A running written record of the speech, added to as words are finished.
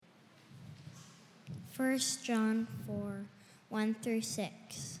1 John 4, 1 through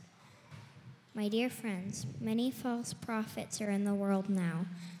 6. My dear friends, many false prophets are in the world now,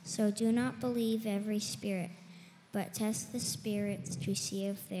 so do not believe every spirit, but test the spirits to see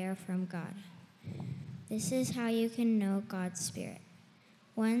if they are from God. This is how you can know God's Spirit.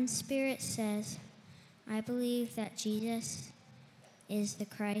 One spirit says, I believe that Jesus is the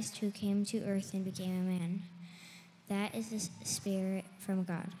Christ who came to earth and became a man. That is the spirit from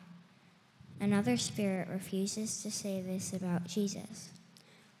God. Another spirit refuses to say this about Jesus.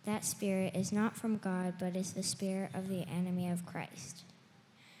 That spirit is not from God, but is the spirit of the enemy of Christ.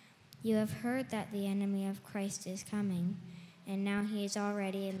 You have heard that the enemy of Christ is coming, and now he is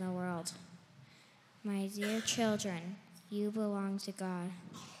already in the world. My dear children, you belong to God,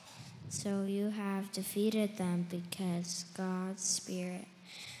 so you have defeated them because God's Spirit,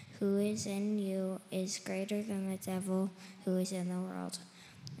 who is in you, is greater than the devil who is in the world,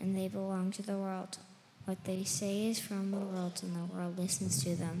 and they belong to the world. What they say is from the world, and the world listens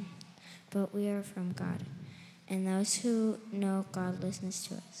to them. But we are from God, and those who know God listens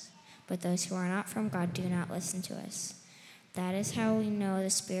to us. But those who are not from God do not listen to us. That is how we know the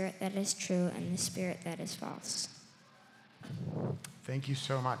spirit that is true and the spirit that is false. Thank you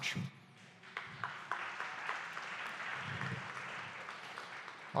so much.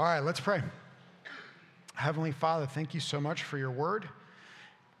 All right, let's pray. Heavenly Father, thank you so much for your word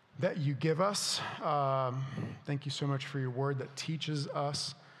that you give us. Thank you so much for your word that teaches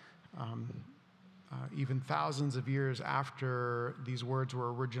us, even thousands of years after these words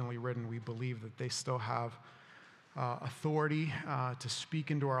were originally written, we believe that they still have authority to speak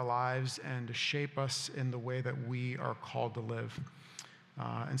into our lives and to shape us in the way that we are called to live.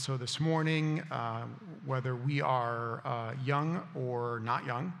 And so this morning, whether we are young or not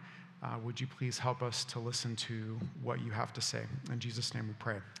young, would you please help us to listen to what you have to say? In Jesus' name we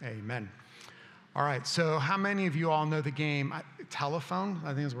pray. Amen. All right, so how many of you all know the game Telephone? I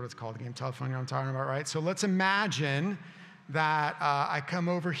think that's what it's called, the game Telephone, you know what I'm talking about, right? So let's imagine that I come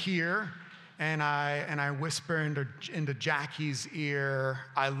over here and I whisper into Jackie's ear,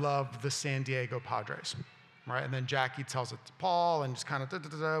 I love the San Diego Padres, right? And then Jackie tells it to Paul and just kind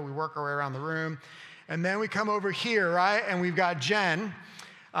of we work our way around the room. And then we come over here, right? And we've got Jen,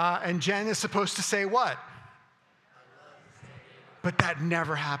 and Jen is supposed to say what? But that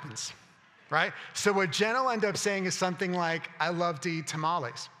never happens. Right? So what Jen will end up saying is something like, I love to eat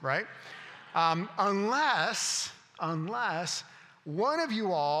tamales, right? Unless one of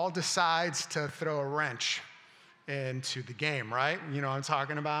you all decides to throw a wrench into the game, right? You know what I'm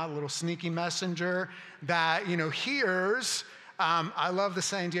talking about, a little sneaky messenger that, hears, I love the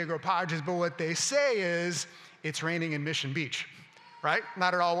San Diego Padres, but what they say is, it's raining in Mission Beach, right?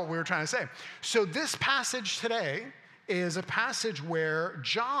 Not at all what we were trying to say. So this passage today is a passage where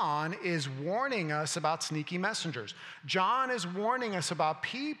John is warning us about sneaky messengers. John is warning us about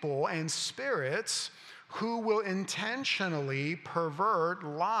people and spirits who will intentionally pervert,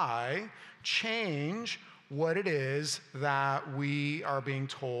 lie, change what it is that we are being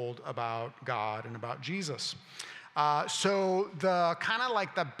told about God and about Jesus. So the kind of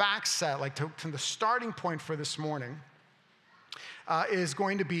like the back set, like to the starting point for this morning is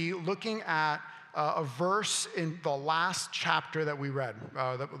going to be looking at a verse in the last chapter that we read,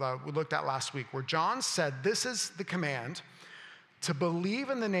 that we looked at last week, where John said, this is the command, to believe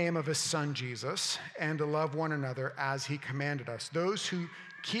in the name of his son Jesus and to love one another as he commanded us. Those who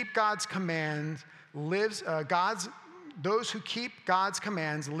keep God's command those who keep God's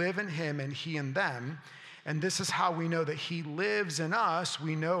commands live in him and he in them. And this is how we know that he lives in us.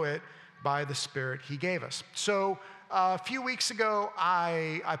 We know it by the Spirit he gave us. So a few weeks ago,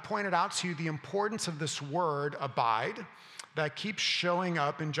 I pointed out to you the importance of this word, abide, that keeps showing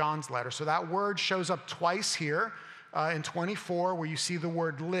up in John's letter. So that word shows up twice here in 24, where you see the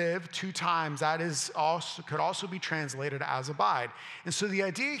word live 2 times. That could also be translated as abide. And so the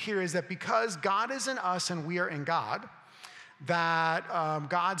idea here is that because God is in us and we are in God, that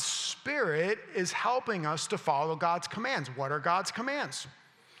God's Spirit is helping us to follow God's commands. What are God's commands?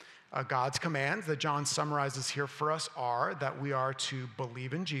 God's commands that John summarizes here for us are that we are to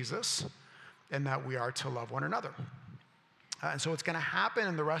believe in Jesus and that we are to love one another. And so what's going to happen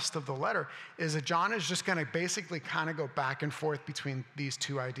in the rest of the letter is that John is just going to basically kind of go back and forth between these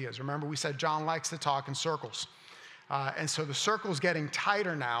two ideas. Remember, we said John likes to talk in circles. And so the circle's getting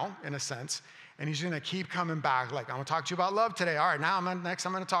tighter now, in a sense. And he's going to keep coming back. Like, I'm going to talk to you about love today. All right, next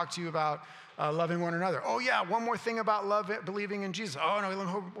I'm going to talk to you about loving one another. Oh, yeah, one more thing about love, believing in Jesus. Oh,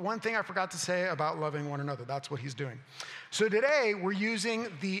 no, one thing I forgot to say about loving one another. That's what he's doing. So today, we're using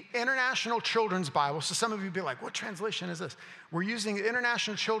the International Children's Bible. So some of you would be like, what translation is this? We're using the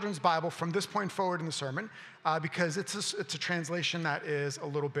International Children's Bible from this point forward in the sermon because it's a translation that is a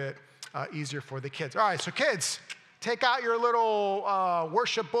little bit easier for the kids. All right, so kids, take out your little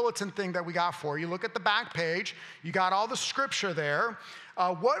worship bulletin thing that we got for you. Look at the back page. You got all the scripture there.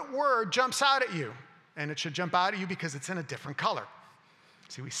 What word jumps out at you? And it should jump out at you because it's in a different color.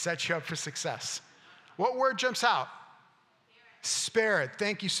 See, we set you up for success. What word jumps out? Spirit.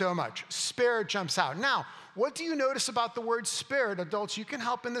 Thank you so much. Spirit jumps out. Now, what do you notice about the word spirit? Adults, you can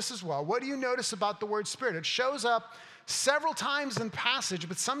help in this as well. What do you notice about the word spirit? It shows up several times in passage,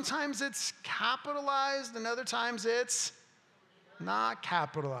 but sometimes it's capitalized and other times it's not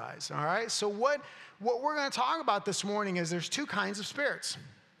capitalized, all right? So what we're going to talk about this morning is there's two kinds of spirits.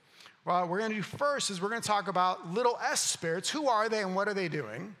 What we're going to do first is we're going to talk about little s spirits. Who are they and what are they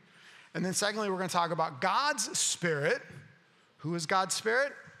doing? And then secondly, we're going to talk about God's Spirit. Who is God's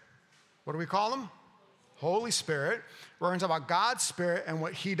Spirit? What do we call him? Holy Spirit. We're going to talk about God's Spirit and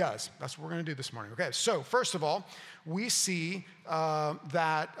what he does. That's what we're going to do this morning. Okay, so first of all, we see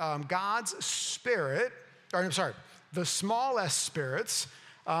that God's Spirit, the small s spirits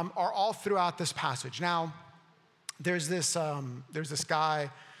are all throughout this passage. Now, there's this guy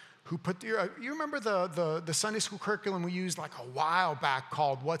who put, you remember the Sunday school curriculum we used like a while back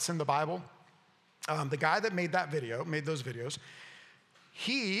called What's in the Bible? The guy that made those videos,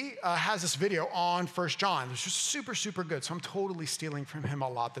 he has this video on 1 John. It's just super, super good. So I'm totally stealing from him a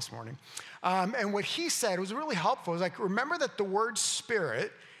lot this morning. And what he said was really helpful. It was like, remember that the word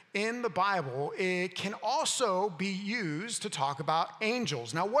spirit in the Bible, it can also be used to talk about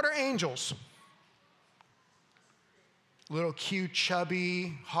angels. Now, what are angels? Little cute,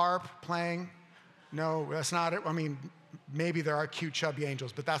 chubby harp playing? No, that's not it. I mean, maybe there are cute, chubby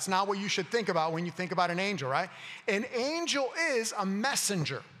angels, but that's not what you should think about when you think about an angel, right? An angel is a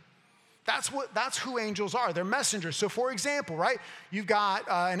messenger. That's who angels are. They're messengers. So for example, right, you've got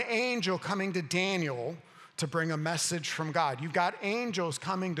an angel coming to Daniel to bring a message from God. You've got angels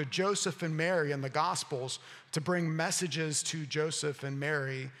coming to Joseph and Mary in the Gospels to bring messages to Joseph and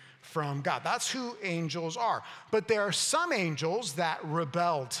Mary from God. That's who angels are. But there are some angels that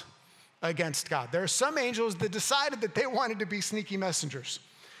rebelled against God. There are some angels that decided that they wanted to be sneaky messengers,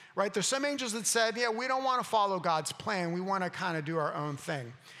 right? There's some angels that said, yeah, we don't want to follow God's plan. We want to kind of do our own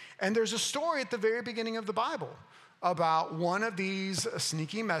thing. And there's a story at the very beginning of the Bible about one of these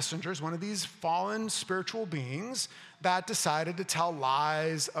sneaky messengers, one of these fallen spiritual beings that decided to tell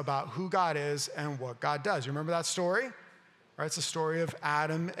lies about who God is and what God does. You remember that story? Right? It's the story of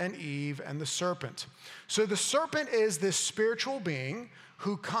Adam and Eve and the serpent. So the serpent is this spiritual being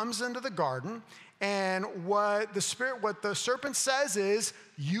who comes into the garden, and what the serpent says is,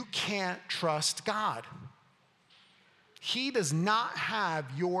 you can't trust God. He does not have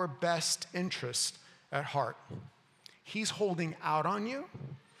your best interest at heart. He's holding out on you.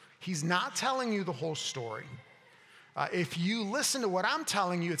 He's not telling you the whole story. If you listen to what I'm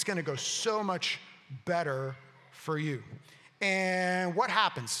telling you, it's going to go so much better for you. And what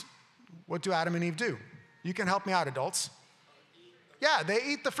happens? What do Adam and Eve do? You can help me out, adults. Yeah, they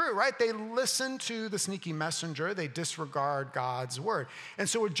eat the fruit, right? They listen to the sneaky messenger. They disregard God's word. And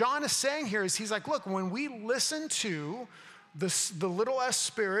so what John is saying here is he's like, look, when we listen to the little s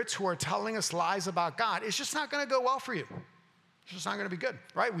spirits who are telling us lies about God, it's just not going to go well for you. It's just not going to be good,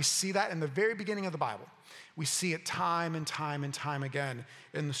 right? We see that in the very beginning of the Bible. We see it time and time and time again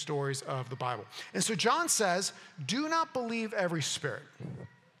in the stories of the Bible. And so John says, do not believe every spirit,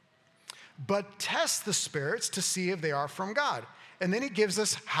 but test the spirits to see if they are from God. And then he gives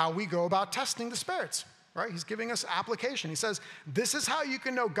us how we go about testing the spirits, right? He's giving us application. He says, this is how you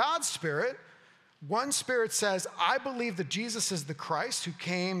can know God's spirit. One spirit says, I believe that Jesus is the Christ who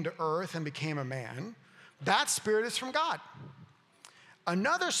came to earth and became a man. That spirit is from God.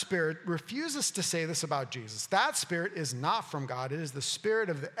 Another spirit refuses to say this about Jesus. That spirit is not from God. It is the spirit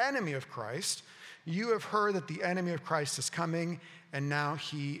of the enemy of Christ. You have heard that the enemy of Christ is coming, and now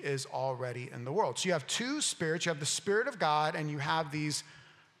he is already in the world. So you have two spirits. You have the Spirit of God, and you have these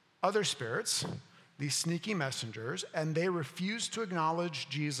other spirits, these sneaky messengers, and they refuse to acknowledge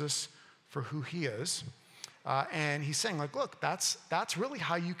Jesus for who he is. And he's saying, like, look, that's really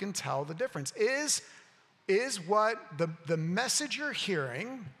how you can tell the difference. Is what the message you're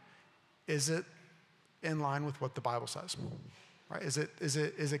hearing, is it in line with what the Bible says? Right? Is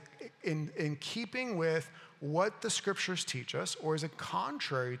it in keeping with what the scriptures teach us, or is it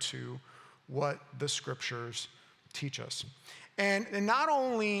contrary to what the scriptures teach us. And not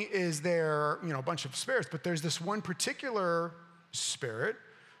only is there, a bunch of spirits, but there's this one particular spirit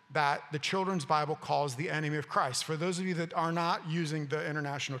that the Children's Bible calls the enemy of Christ. For those of you that are not using the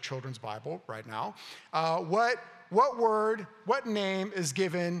International Children's Bible right now, what name is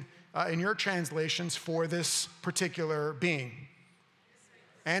given in your translations for this particular being?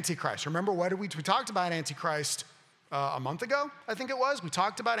 Antichrist. Remember, we talked about Antichrist a month ago, I think it was. We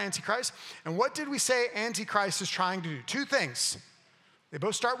talked about Antichrist. And what did we say Antichrist is trying to do? Two things. They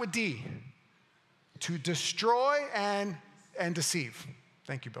both start with D. To destroy and deceive.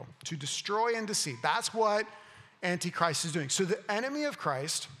 Thank you, Bill. To destroy and deceive. That's what Antichrist is doing. So the enemy of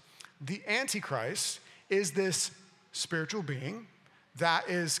Christ, the Antichrist, is this spiritual being that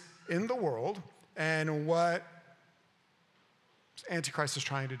is in the world, and what Antichrist is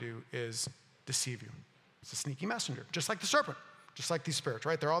trying to do is deceive you. It's a sneaky messenger, just like the serpent, just like these spirits,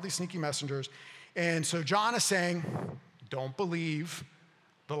 right? They're all these sneaky messengers. And so John is saying, don't believe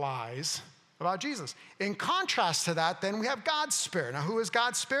the lies about Jesus. In contrast to that, then we have God's Spirit. Now, who is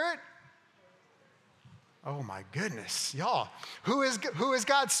God's Spirit? Oh my goodness, y'all. Who is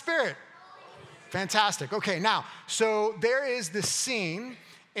God's Spirit? Fantastic. Okay, now, so there is this scene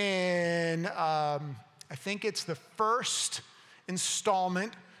in, I think it's the first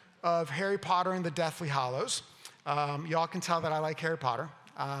installment of Harry Potter and the Deathly Hallows. Y'all can tell that I like Harry Potter.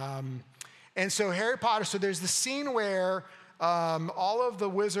 And so Harry Potter, so there's the scene where all of the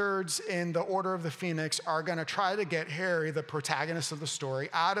wizards in the Order of the Phoenix are going to try to get Harry, the protagonist of the story,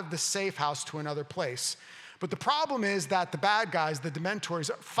 out of the safe house to another place. But the problem is that the bad guys, the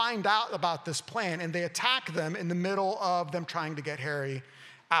Dementors, find out about this plan, and they attack them in the middle of them trying to get Harry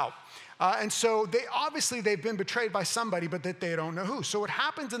out. And so they've been betrayed by somebody, but that they don't know who. So what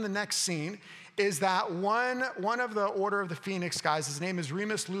happens in the next scene is that one of the Order of the Phoenix guys, his name is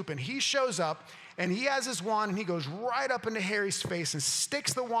Remus Lupin, he shows up, and he has his wand, and he goes right up into Harry's face and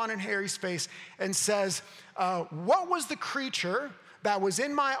sticks the wand in Harry's face and says, what was the creature that was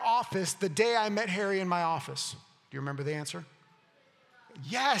in my office the day I met Harry in my office? Do you remember the answer?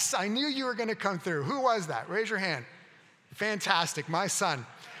 Yes, I knew you were going to come through. Who was that? Raise your hand. Fantastic, my son.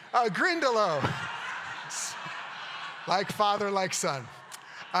 Grindylow. Like father, like son.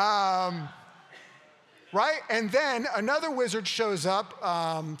 Right? And then another wizard shows up,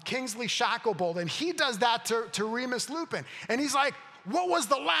 Kingsley Shacklebolt, and he does that to Remus Lupin. And he's like, what was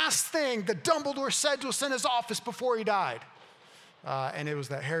the last thing that Dumbledore said to us in his office before he died? And it was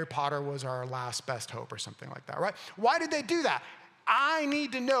that Harry Potter was our last best hope or something like that, right? Why did they do that? I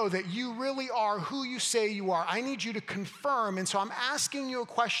need to know that you really are who you say you are. I need you to confirm. And so I'm asking you a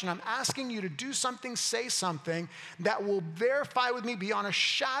question. I'm asking you to do something, say something that will verify with me beyond a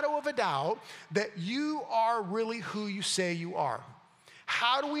shadow of a doubt that you are really who you say you are.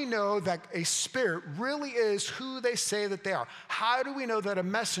 How do we know that a spirit really is who they say that they are? How do we know that a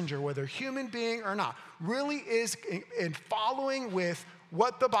messenger, whether human being or not, really is in following with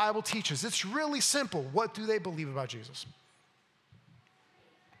what the Bible teaches? It's really simple. What do they believe about Jesus?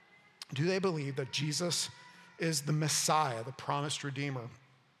 Do they believe that Jesus is the Messiah, the promised Redeemer,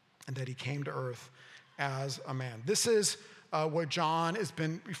 and that he came to earth as a man? This is what John has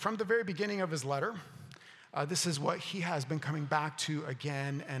been, from the very beginning of his letter, this is what he has been coming back to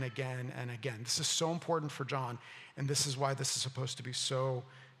again and again and again. This is so important for John, and this is why this is supposed to be so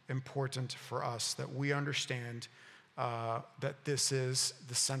important for us, that we understand that this is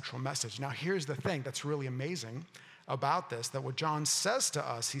the central message. Now, here's the thing that's really amazing about this, that what John says to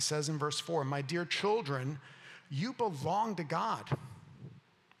us, he says in verse 4, my dear children, you belong to God.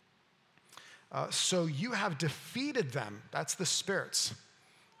 So you have defeated them. That's the spirits.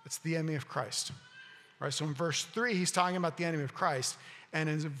 It's the enemy of Christ. Right? So in verse 3, he's talking about the enemy of Christ. And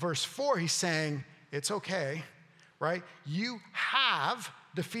in verse 4, he's saying, it's okay, right? You have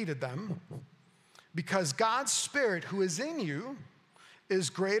defeated them because God's Spirit who is in you is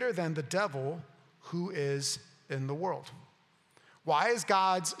greater than the devil who is in the world. Why is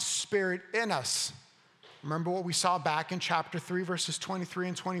God's Spirit in us? Remember what we saw back in chapter 3, verses 23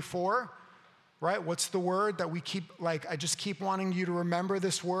 and 24, right? What's the word that we keep, I just keep wanting you to remember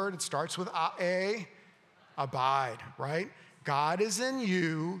this word. It starts with abide, right? God is in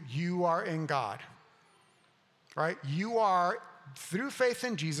you, you are in God, right? You are, through faith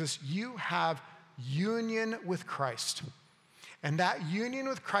in Jesus, you have union with Christ. And that union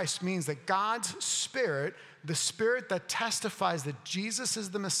with Christ means that God's Spirit, the Spirit that testifies that Jesus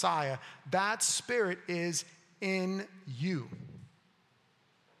is the Messiah, that Spirit is in you.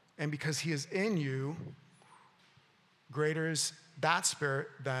 And because he is in you, greater is that Spirit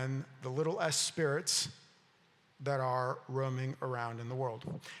than the little s spirits that are roaming around in the world.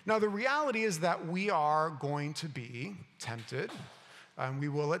 Now, the reality is that we are going to be tempted, and we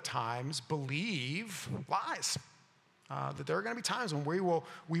will at times believe lies. That there are going to be times when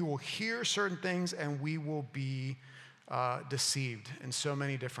we will hear certain things and we will be deceived in so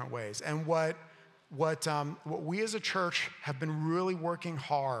many different ways. And what we as a church have been really working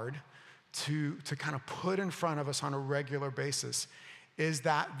hard to kind of put in front of us on a regular basis is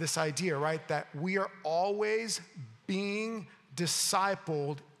that this idea, right, that we are always being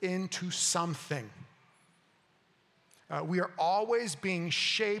discipled into something. We are always being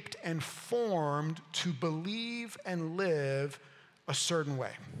shaped and formed to believe and live a certain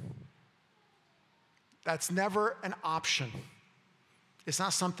way. That's never an option. It's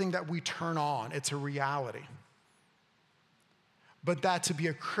not something that we turn on. It's a reality. But that to be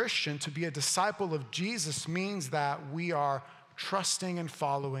a Christian, to be a disciple of Jesus, means that we are trusting and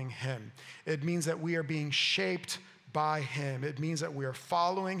following him. It means that we are being shaped by him. It means that we are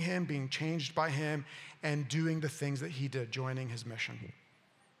following him, being changed by him, and doing the things that he did, joining his mission.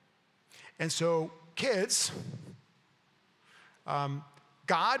 And so, kids,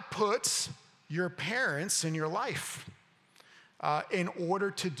 God puts your parents in your life in order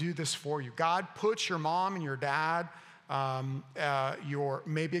to do this for you. God puts your mom and your dad, your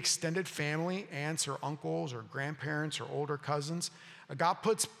maybe extended family, aunts or uncles or grandparents or older cousins. God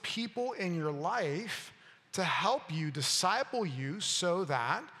puts people in your life to help you, disciple you, so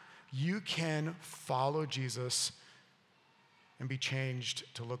that you can follow Jesus and be changed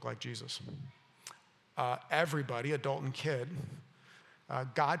to look like Jesus. Everybody, adult and kid,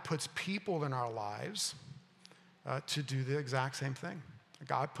 God puts people in our lives to do the exact same thing.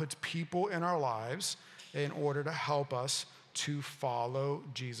 God puts people in our lives in order to help us to follow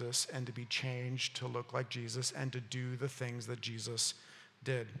Jesus and to be changed to look like Jesus and to do the things that Jesus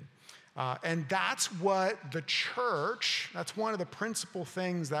did. And that's what the church, that's one of the principal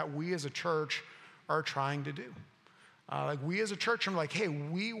things that we as a church are trying to do. Like we as a church are like, hey,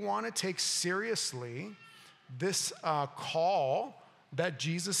 we want to take seriously this call that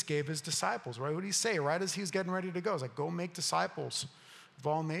Jesus gave his disciples, right? What did he say right as he's getting ready to go? He's like, go make disciples of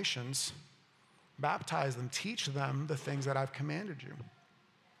all nations, baptize them, teach them the things that I've commanded you.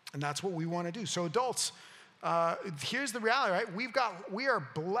 And that's what we want to do. So adults, here's the reality, right? We are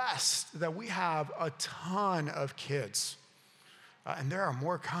blessed that we have a ton of kids, and there are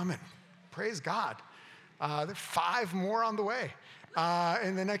more coming. Praise God. There are 5 more on the way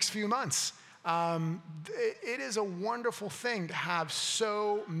in the next few months. It is a wonderful thing to have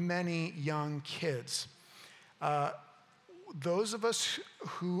so many young kids. Those of us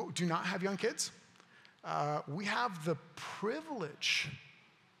who do not have young kids, we have the privilege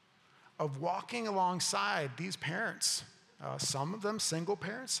of walking alongside these parents, some of them single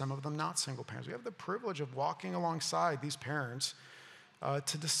parents, some of them not single parents. We have the privilege of walking alongside these parents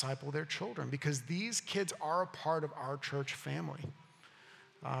to disciple their children because these kids are a part of our church family.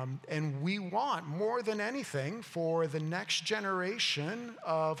 And we want, more than anything, for the next generation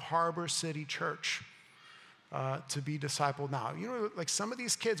of Harbor City Church to be discipled now. You know, like some of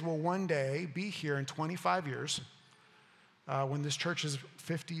these kids will one day be here in 25 years when this church is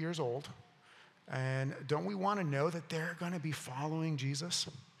 50 years old. And don't we want to know that they're going to be following Jesus?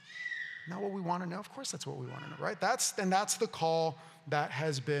 Not what we want to know? Of course that's what we want to know, right? That's the call that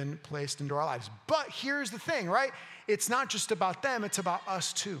has been placed into our lives. But here's the thing, right? It's not just about them, it's about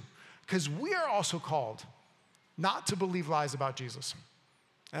us too. Because we are also called not to believe lies about Jesus.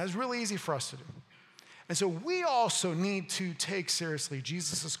 And that's really easy for us to do. And so we also need to take seriously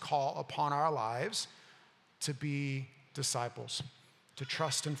Jesus' call upon our lives to be disciples, to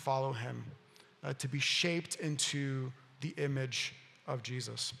trust and follow him, to be shaped into the image of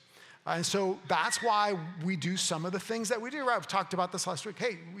Jesus. And so that's why we do some of the things that we do, right? We've talked about this last week.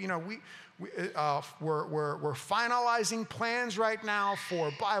 Hey, you know, we're finalizing plans right now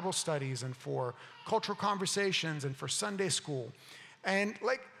for Bible studies and for cultural conversations and for Sunday school. And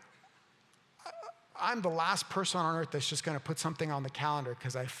like, I'm the last person on earth that's just going to put something on the calendar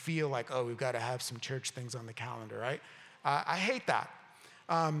because I feel like, oh, we've got to have some church things on the calendar, right? I hate that.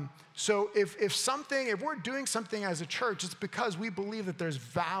 So if we're doing something as a church, it's because we believe that there's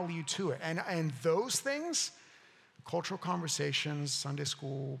value to it. And those things, cultural conversations, Sunday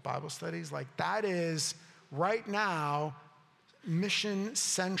school, Bible studies, like that is right now mission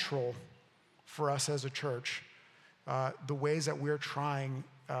central for us as a church. The ways that we're trying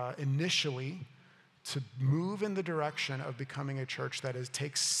initially to move in the direction of becoming a church that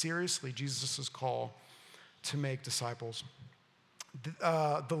takes seriously Jesus' call to make disciples.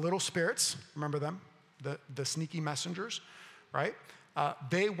 The little spirits, remember them? The sneaky messengers, right?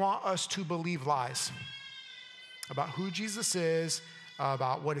 They want us to believe lies. about who Jesus is,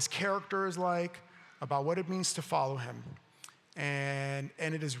 about what his character is like, about what it means to follow him. And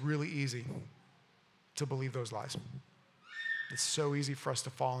it is really easy to believe those lies. It's so easy for us to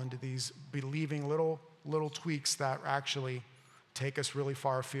fall into these believing little tweaks that actually take us really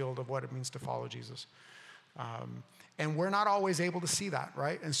far afield of what it means to follow Jesus. And we're not always able to see that,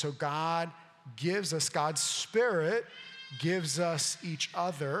 right? And so God gives us, God's Spirit gives us each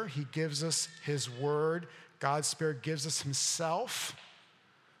other. He gives us his word. God's Spirit gives us himself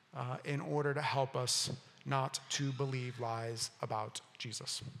in order to help us not to believe lies about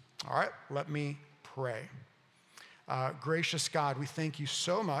Jesus. All right, let me pray. Gracious God, we thank you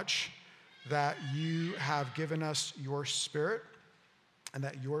so much that you have given us your Spirit and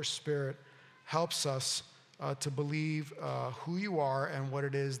that your Spirit helps us to believe who you are and what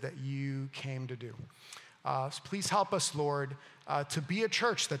it is that you came to do. So please help us, Lord, to be a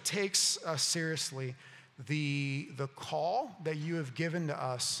church that takes seriously the call that you have given to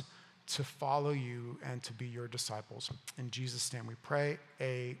us to follow you and to be your disciples. In Jesus' name we pray,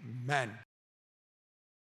 amen.